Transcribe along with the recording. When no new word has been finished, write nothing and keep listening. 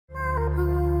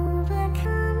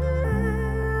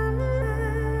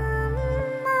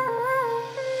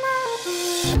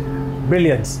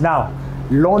Brilliant. Now,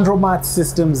 laundromat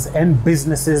systems and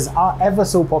businesses are ever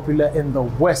so popular in the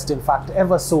West, in fact,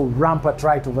 ever so rampant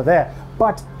right over there.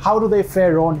 But how do they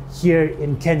fare on here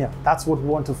in Kenya? That's what we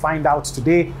want to find out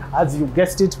today. As you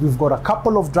guessed it, we've got a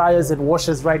couple of dryers and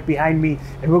washers right behind me,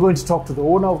 and we're going to talk to the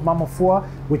owner of Mama Fua,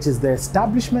 which is the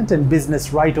establishment and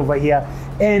business right over here,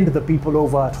 and the people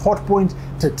over at Hotpoint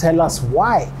to tell us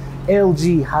why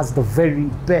LG has the very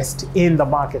best in the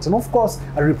market, and of course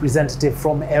a representative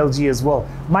from LG as well.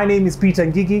 My name is Peter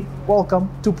Ngigi. Welcome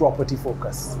to Property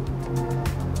Focus.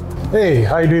 Hey,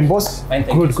 how you doing, boss? Fine,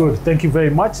 thank good, you. Good. Thank you very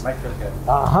much. My pleasure.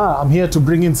 I'm here to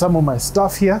bring in some of my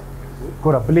stuff here.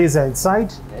 Got a blazer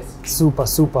inside. Yes.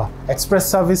 Super. Express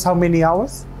service, how many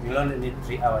hours? You'll only need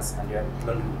 3 hours and your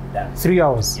laundry will be done. 3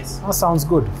 hours? Yes. That sounds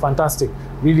good. Fantastic.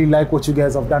 Really like what you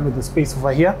guys have done with the space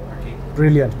over here. Okay.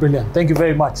 Brilliant. Thank you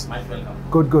very much. My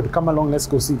welcome. Good. Come along, let's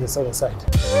go see this other side.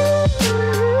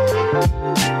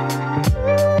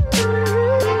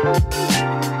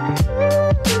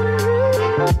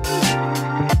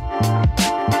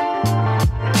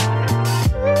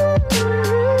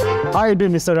 How are you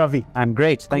doing, Mr. Ravi? I'm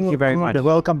great. Thank you very much.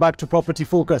 Welcome back to Property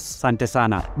Focus. Sante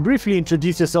sana. Briefly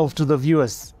introduce yourself to the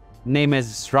viewers. Name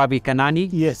is Ravi Kanani.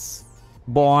 Yes.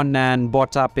 Born and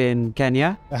brought up in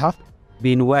Kenya.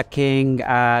 Been working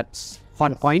at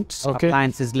Hotpoint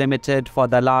Appliances Limited for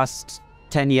the last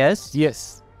 10 years.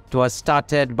 Yes. It was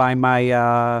started by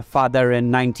my father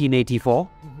in 1984.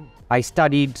 I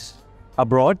studied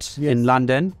abroad in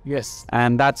London. Yes.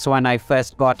 And that's when I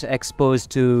first got exposed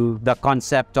to the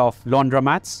concept of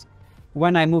laundromats.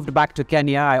 When I moved back to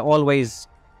Kenya, I always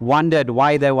wondered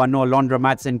why there were no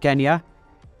laundromats in Kenya.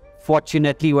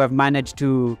 Fortunately, we've managed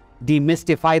to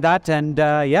demystify that, and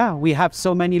we have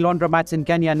so many laundromats in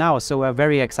Kenya now, so we're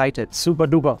very excited. Super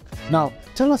duper. Now,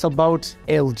 tell us about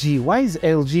LG. Why is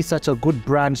LG such a good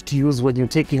brand to use when you're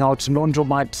taking out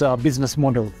laundromat business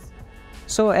models?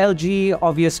 So LG,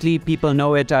 obviously, people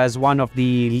know it as one of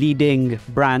the leading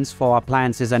brands for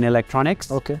appliances and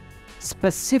electronics. Okay.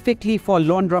 Specifically for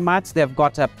laundromats, they've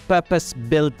got a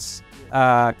purpose-built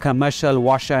commercial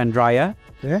washer and dryer.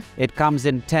 Okay. It comes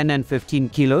in 10 and 15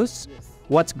 kilos.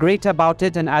 What's great about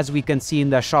it, and as we can see in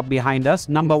the shop behind us,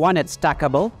 number one, it's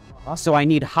stackable. So I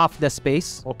need half the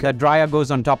space. Okay. The dryer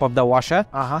goes on top of the washer.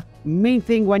 Main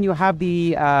thing, when you have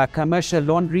the commercial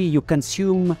laundry, you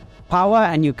consume power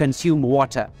and you consume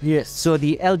water. Yes. So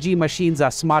the LG machines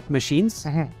are smart machines.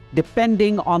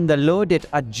 Depending on the load, it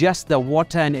adjusts the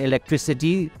water and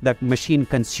electricity the machine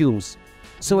consumes.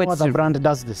 So it's the brand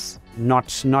does this?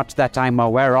 Not that I'm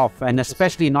aware of, and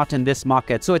especially not in this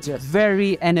market. So it's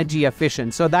very energy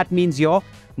efficient. So that means your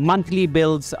monthly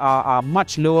bills are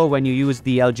much lower when you use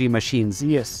the LG machines.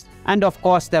 Yes. And of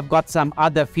course, they've got some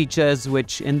other features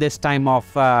which in this time of,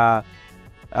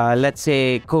 let's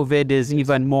say, COVID is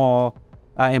even more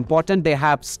important. They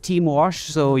have steam wash,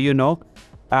 so,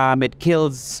 it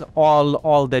kills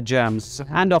all the germs.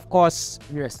 And of course,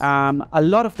 a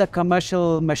lot of the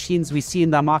commercial machines we see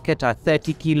in the market are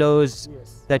 30 kilos,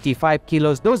 35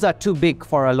 kilos. Those are too big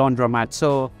for a laundromat.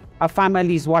 So a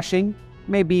family is washing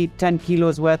maybe 10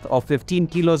 kilos worth or 15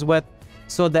 kilos worth.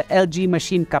 So the LG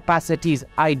machine capacity is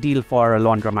ideal for a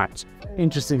laundromat.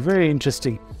 Interesting, very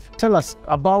interesting. Tell us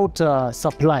about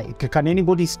supply. Can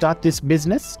anybody start this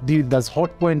business? Does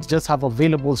Hotpoint just have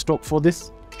available stock for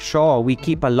this? Sure, we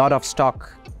keep a lot of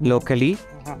stock locally.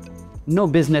 No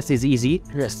business is easy,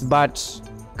 but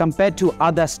compared to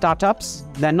other startups,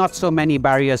 there are not so many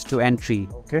barriers to entry.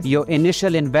 Your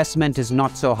initial investment is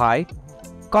not so high.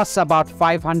 Costs about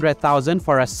 500,000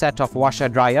 for a set of washer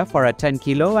dryer for a 10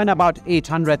 kilo and about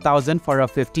 800,000 for a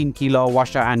 15 kilo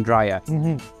washer and dryer.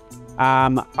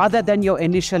 Other than your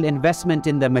initial investment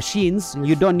in the machines,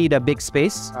 you don't need a big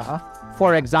space.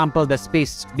 For example, the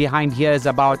space behind here is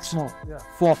about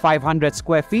 400-500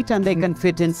 square feet, and they can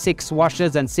fit in 6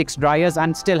 washers and 6 dryers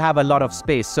and still have a lot of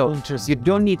space. So you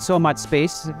don't need so much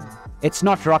space. It's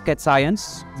not rocket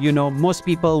science. Most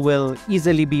people will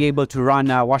easily be able to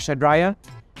run a washer dryer.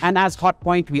 And as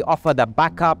Hotpoint, we offer the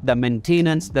backup, the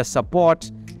maintenance, the support.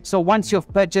 So once you've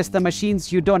purchased the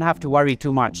machines, you don't have to worry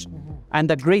too much. And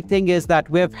the great thing is that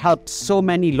we've helped so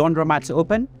many laundromats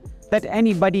open that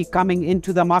anybody coming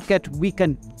into the market, we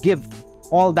can give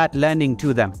all that learning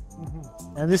to them.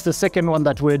 And this is the second one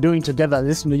that we're doing together.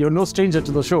 You're no stranger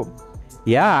to the show.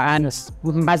 Yeah, and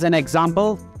as an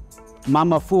example,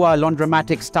 Mama Fua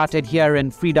Laundromatic started here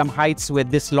in Freedom Heights with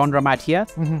this laundromat here.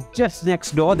 Just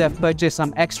next door, they've purchased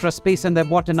some extra space and they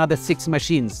bought another 6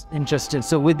 machines. Interesting.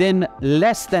 So within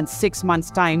less than 6 months'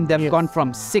 time, they've gone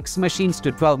from 6 machines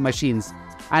to 12 machines.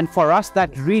 And for us,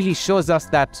 that really shows us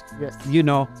that,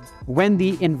 when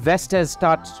the investors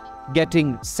start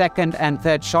getting second and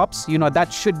third shops,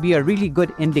 that should be a really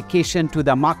good indication to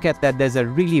the market that there's a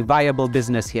really viable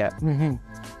business here.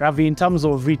 Ravi, in terms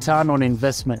of return on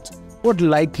investment, what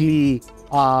likely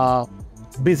are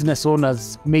business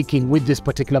owners making with this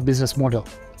particular business model?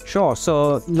 Sure.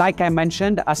 So like I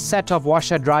mentioned, a set of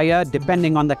washer dryer,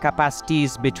 depending on the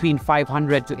capacities, between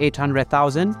 500 to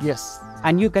 800,000. Yes.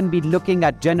 And you can be looking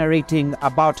at generating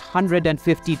about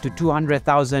 150 to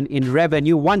 200,000 in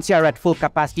revenue once you're at full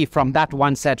capacity from that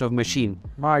one set of machine.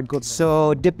 My goodness.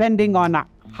 So depending on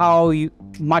how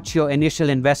much your initial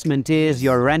investment is,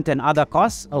 your rent and other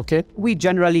costs, we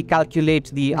generally calculate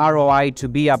the ROI to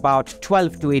be about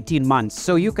 12 to 18 months.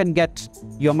 So you can get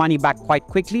your money back quite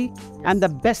quickly. And the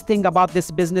best thing about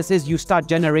this business is you start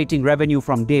generating revenue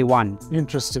from day one.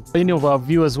 Interesting. Any of our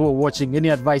viewers who are watching, any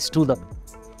advice to them?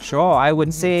 Sure, I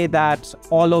would say that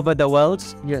all over the world,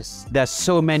 yes, there's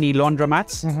so many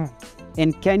laundromats.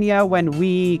 In Kenya, when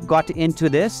we got into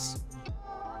this,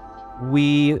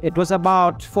 it was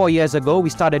about 4 years ago, we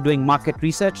started doing market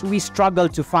research. We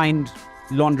struggled to find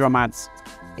laundromats.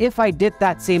 If I did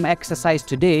that same exercise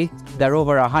today, there are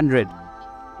over 100.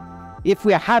 If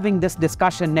we are having this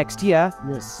discussion next year,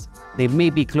 yes, they may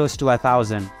be close to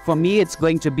 1,000. For me, it's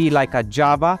going to be like a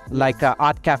Java, like an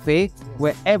art cafe,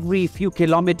 where every few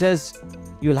kilometers,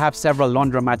 you'll have several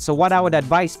laundromats. So what I would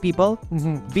advise people,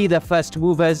 be the first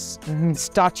movers,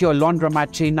 start your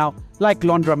laundromat chain now, like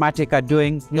Laundromatic are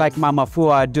doing, like Mama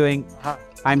Fua are doing.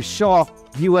 I'm sure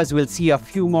viewers will see a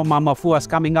few more Mama Fuas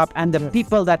coming up, and the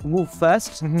people that move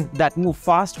first, that move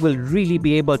fast, will really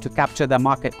be able to capture the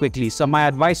market quickly. So my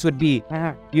advice would be,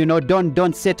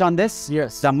 don't sit on this.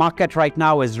 Yes. The market right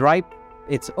now is ripe,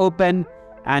 it's open,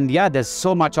 and there's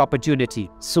so much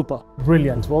opportunity. Super.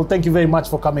 Brilliant. Well, thank you very much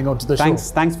for coming on to the show.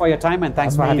 Thanks for your time, and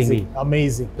thanks for having me.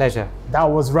 Amazing. Pleasure. That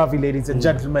was Ravi, ladies and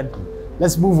gentlemen.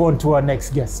 Let's move on to our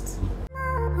next guest.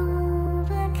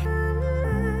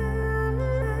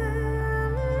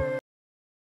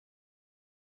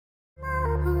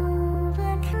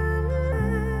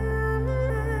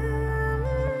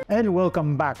 And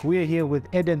welcome back. We're here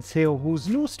with Eden Sale, who's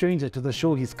no stranger to the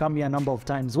show. He's come here a number of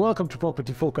times. Welcome to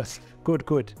Property Focus.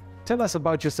 Good. Tell us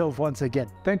about yourself once again.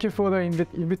 Thank you for the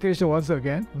invitation once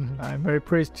again. I'm very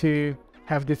pleased to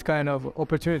have this kind of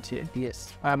opportunity.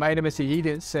 Yes. My name is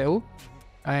Eden Sale.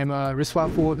 I'm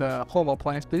responsible for the home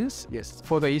appliance business. Yes.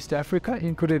 For the East Africa,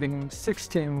 including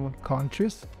 16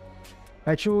 countries.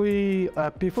 Actually,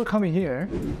 before coming here,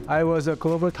 I was a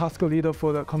global task leader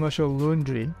for the commercial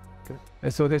laundry.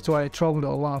 And so that's why I traveled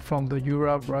a lot from the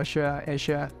Europe, Russia,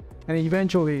 Asia, and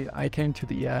eventually I came to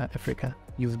the Africa.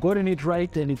 You've gotten it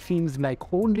right, and it seems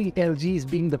like only LG is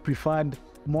being the preferred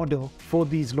model for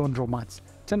these laundromats.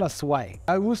 Tell us why.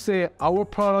 I would say our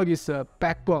product is a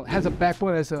backbone, has a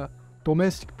backbone as a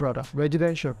domestic product,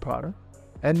 residential product.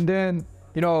 And then,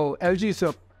 LG is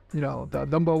the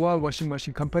 #1 washing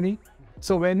machine company.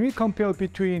 So when we compare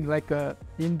between like a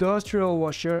industrial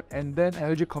washer and then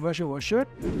LG commercial washer,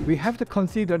 we have to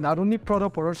consider not only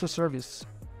product but also service.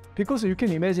 Because you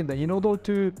can imagine that in order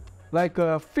to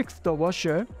fix the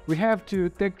washer, we have to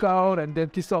take out and then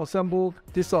disassemble.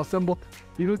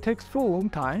 It will take so long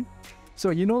time. So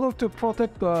in order to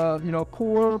protect the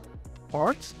core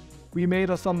parts, we made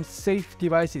some safe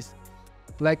devices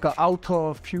like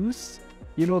outer fuse,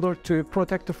 in order to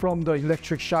protect from the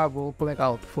electric shock or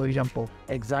blackout, for example.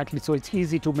 Exactly, so it's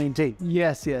easy to maintain.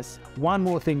 Yes. One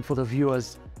more thing for the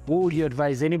viewers. What would you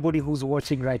advise anybody who's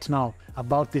watching right now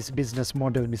about this business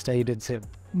model, Mr. Eden Sim?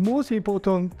 Most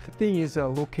important thing is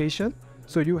location.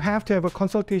 So you have to have a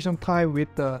consultation time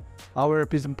with our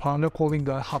business partner calling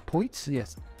the hub points.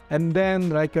 Yes. And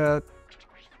then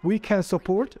we can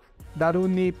support not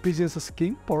only business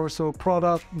scheme, but also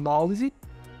product knowledge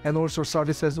and also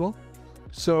service as well.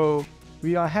 So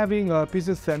we are having a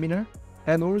business seminar,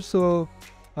 and also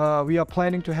we are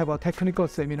planning to have a technical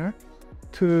seminar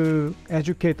to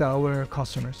educate our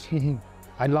customers.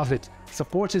 I love it.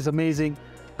 Support is amazing.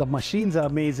 The machines are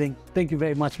amazing. Thank you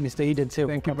very much, Mr. Eden Sale.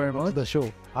 Thank you very much. To the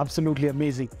show. Absolutely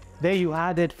amazing. There you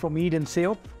had it from Eden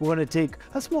Sale. We're going to take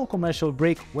a small commercial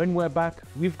break. When we're back,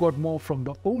 we've got more from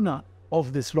the owner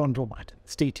of this laundromat.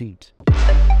 Stay tuned.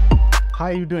 How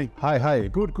are you doing? Hi.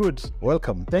 Good.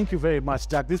 Welcome. Thank you very much,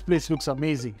 Jack. This place looks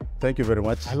amazing. Thank you very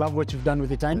much. I love what you've done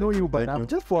with it. I know you, but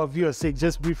just for our viewers' sake,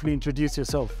 just briefly introduce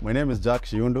yourself. My name is Jack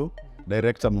Shiundu,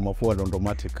 Director Mama Fua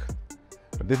Laundromatic.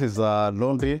 This is a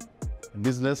laundry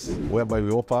business whereby we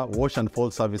offer wash and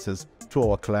fold services to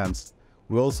our clients.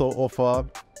 We also offer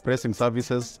pressing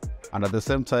services And at the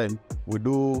same time, we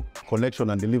do collection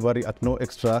and delivery at no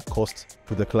extra cost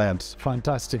to the client.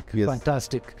 Fantastic, Yes.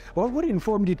 fantastic. Well, what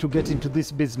informed you to get into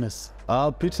this business?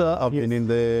 Peter, I've been in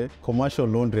the commercial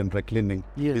laundry and dry cleaning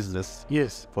business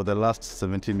Yes. for the last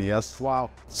 17 years. Wow.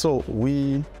 So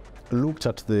we looked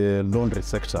at the laundry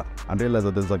sector and realized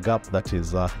that there's a gap that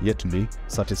is yet to be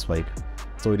satisfied.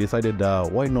 So we decided,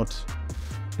 why not?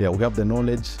 Yeah, we have the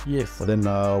knowledge. Yes. But then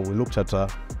we looked at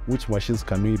which machines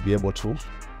can we be able to,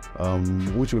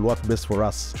 which will work best for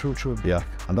us. True, true. Yeah,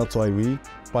 and that's why we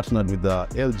partnered with the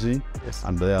LG Yes.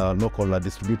 and their local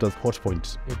distributors,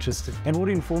 Hotpoint. Interesting. And what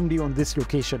informed you on this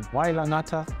location? Why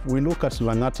Langata? We look at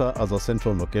Langata as a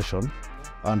central location,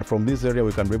 and from this area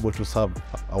we can be able to serve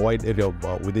a wide area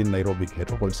of, within Nairobi.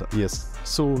 Yes.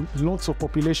 So lots of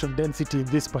population density in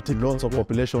this particular. Lots of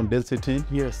population density.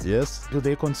 Yes. Yes. Do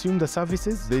they consume the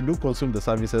services? They do consume the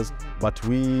services, but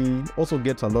we also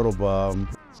get a lot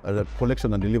of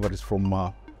collection and deliveries from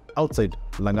outside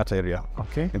Langata area.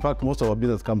 Okay. In fact, most of our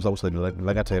business comes outside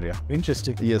Langata area.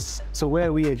 Interesting. Yes. So where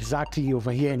are we exactly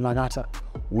over here in Langata?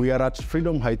 We are at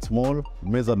Freedom Heights Mall,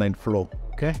 mezzanine floor.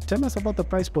 Okay. Tell us about the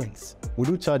price points. We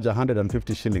do charge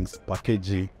 150 shillings per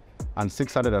kg and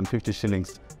 650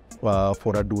 shillings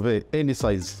for a duvet, any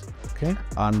size. Okay.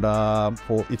 And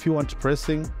for if you want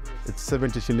pressing, it's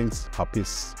 70 shillings per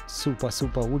piece. Super,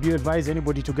 super. Would you advise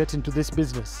anybody to get into this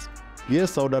business?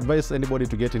 Yes, I would advise anybody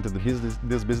to get into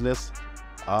this business.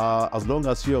 As long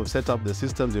as you have set up the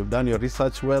systems, you've done your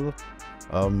research well,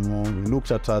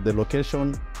 looked at the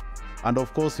location, and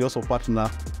of course you also partner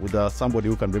with somebody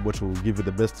who can be able to give you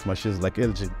the best machines like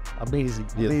LG. Amazing,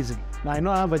 Yes. amazing. Now I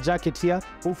know I have a jacket here.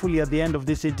 Hopefully at the end of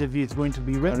this interview it's going to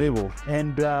be red. Karibu.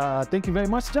 And thank you very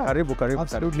much, Jack. Karibu.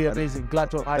 Absolutely amazing. Glad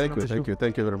to have you on the show.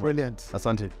 Thank you very much. Brilliant.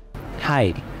 Asante.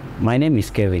 Hi, my name is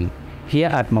Kevin. Here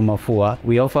at Mama Fua,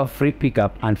 we offer free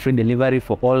pickup and free delivery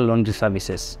for all laundry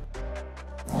services.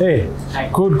 Hey,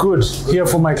 good, good. Here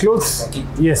for my clothes?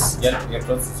 Yes. Yeah, your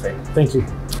clothes is ready. Thank you.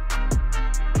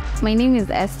 My name is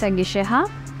Esther Gisheha.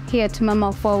 Here at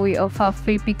Mama 4, we offer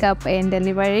free pickup and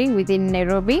delivery within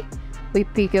Nairobi. We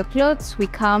pick your clothes, we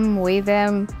come, weigh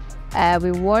them,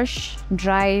 we wash,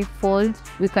 dry, fold.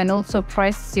 We can also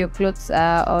press your clothes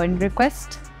on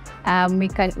request.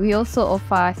 We also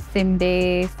offer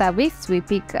same-day service. We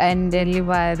pick and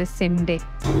deliver the same day.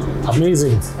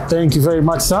 Amazing. Thank you very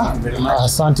much, sir. Very much.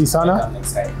 Asante sana. Welcome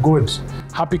next time. Good.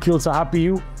 Happy clothes are happy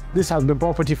you. This has been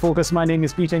Property Focus. My name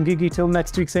is Peter Ngigi. Till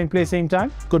next week, same place, same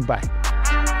time. Goodbye.